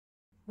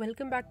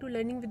Welcome back to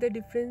Learning with the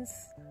Difference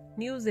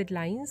news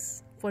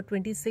headlines for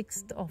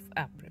 26th of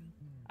April.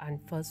 And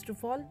first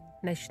of all,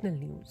 national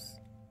news.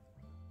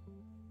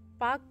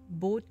 Pak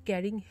boat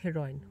carrying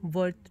heroin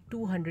worth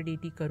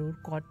 280 crore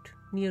caught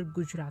near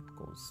Gujarat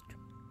coast.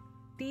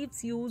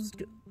 Thieves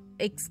used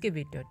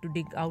excavator to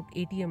dig out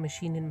ATM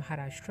machine in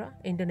Maharashtra.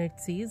 Internet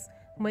says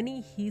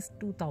money heist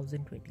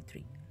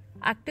 2023.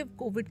 Active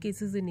COVID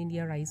cases in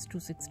India rise to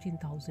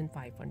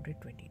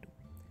 16,522.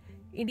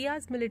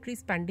 India's military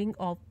spending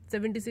of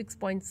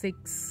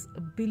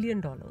 $76.6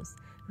 billion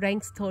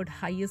ranks third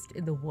highest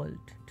in the world,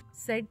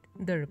 said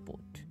the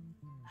report.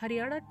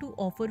 Haryana to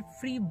offer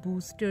free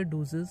booster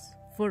doses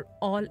for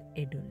all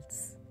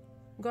adults.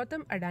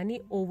 Gautam Adani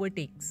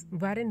overtakes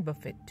Warren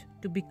Buffett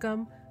to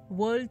become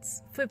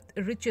world's fifth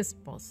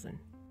richest person.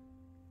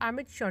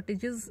 Amid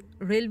shortages,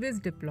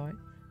 railways deploy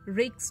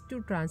rakes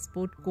to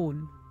transport coal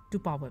to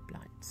power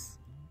plants.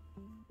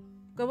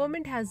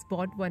 Government has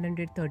bought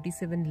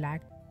 137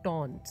 lakh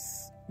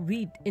tons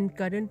wheat in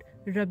current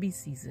Rabi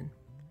season.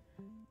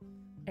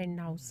 And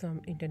now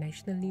some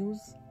international news.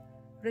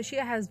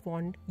 Russia has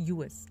warned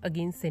US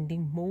against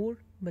sending more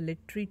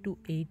military to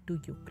aid to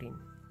Ukraine.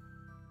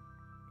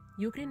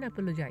 Ukraine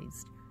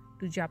apologized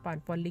to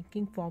Japan for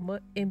linking former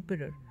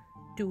emperor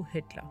to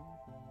Hitler.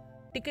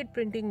 Ticket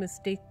printing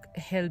mistake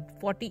helped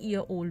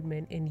 40-year-old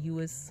man in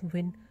US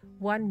win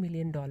 $1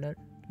 million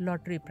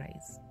lottery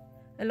prize.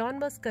 Elon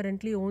Musk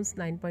currently owns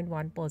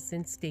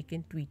 9.1% stake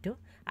in Twitter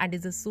and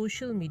is a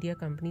social media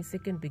company's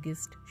second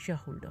biggest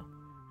shareholder.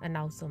 And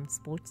now some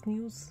sports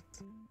news.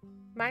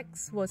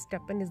 Max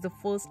Verstappen is the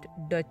first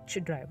Dutch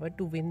driver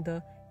to win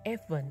the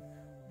F1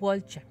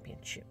 World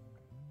Championship.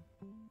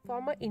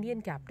 Former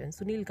Indian captain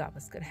Sunil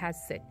Gavaskar has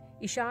said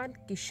Ishan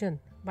Kishan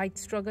might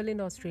struggle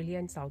in Australia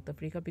and South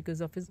Africa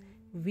because of his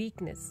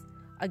weakness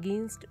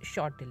against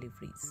short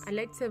deliveries. And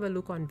let's have a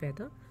look on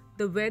weather.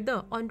 The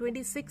weather on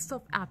 26th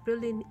of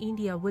April in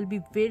India will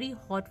be very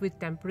hot with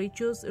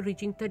temperatures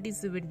reaching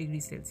 37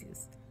 degrees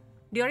Celsius.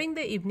 During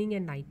the evening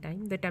and night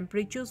time, the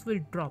temperatures will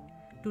drop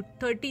to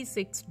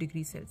 36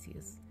 degrees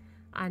Celsius.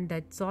 And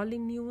that's all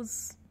in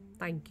news.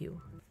 Thank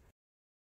you.